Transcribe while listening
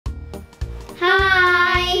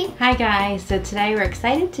Hi guys, so today we're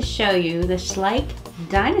excited to show you the Schleich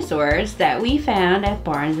dinosaurs that we found at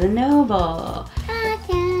Barnes & Noble.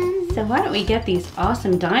 Awesome. So why don't we get these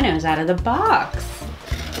awesome dinos out of the box?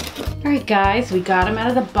 Alright guys, we got them out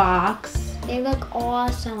of the box. They look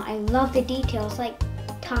awesome. I love the details, like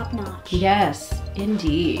top notch. Yes,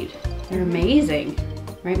 indeed. They're amazing.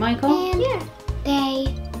 Right, Michael? And yeah,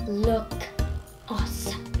 they look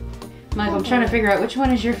awesome. Michael, I'm trying to figure out which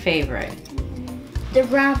one is your favorite. The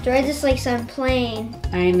raptor, I just like some plain.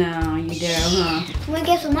 I know, you do, huh? Wanna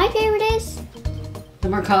guess what my favorite is? The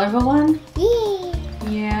more colorful one? Yeah.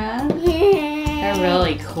 Yeah? Yeah. They're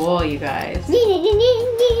really cool, you guys.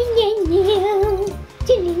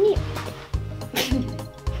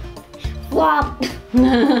 Flop.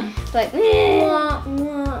 Like wah,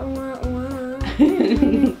 wah, wah, wah.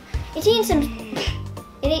 It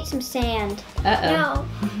ate some sand. Uh-oh. Now,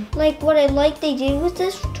 like what I like they did with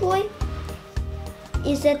this toy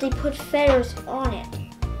is that they put feathers on it,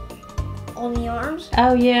 on the arms,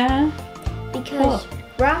 Oh yeah? because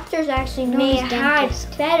raptors actually may have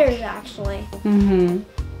feathers actually. Mm-hmm.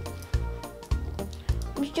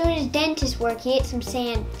 He's doing his dentist work. He ate some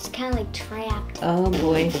sand. It's kind of like trapped. Oh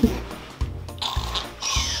boy.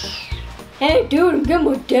 Hey dude, I'm getting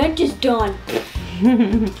my dentist done.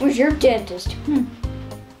 Where's your dentist? I'm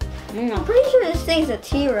pretty sure this thing's a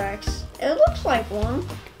T-Rex. It looks like one.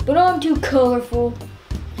 But I'm too colorful.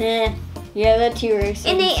 Yeah, that T-Rex.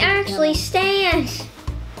 And they actually stand.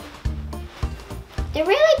 They're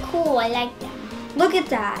really cool. I like them. Look at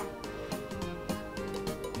that.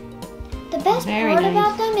 The best Very part nice.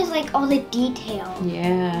 about them is like all the detail. I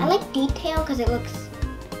Yeah. like detail because it looks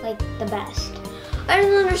like the best. I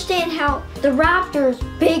don't understand how the raptor is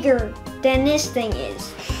bigger than this thing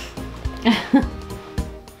is.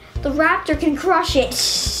 The raptor can crush it.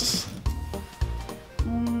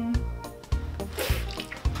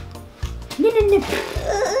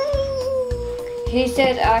 He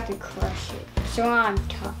said I could crush it, so I'm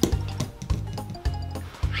talking.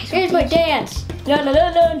 Here's my dance. La la la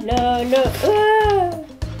la la la.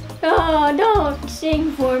 Oh, don't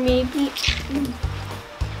sing for me, please.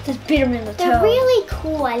 Just beat him in the toe. They're really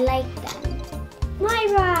cool. I like them. My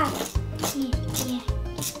rock. Yeah.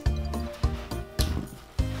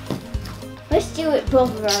 Let's do it,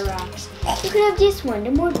 both of our rocks. You could have this one,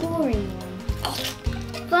 the more boring one.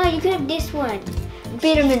 Fine, you could have this one.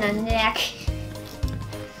 Beat him in the neck.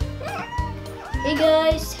 Hey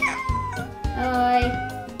guys. Hi.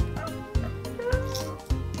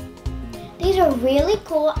 These are really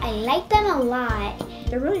cool. I like them a lot.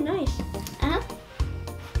 They're really nice. Uh-huh.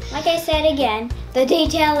 Like I said again, the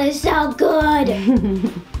detail is so good.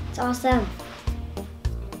 It's awesome.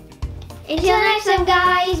 Until next time,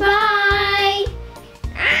 guys. Bye.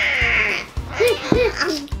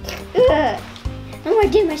 I'm gonna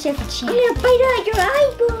give myself a chance. I'm gonna bite out your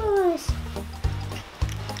eyeballs.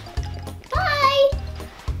 Bye.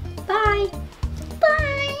 Bye.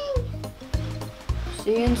 Bye.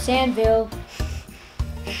 See you in Sandville.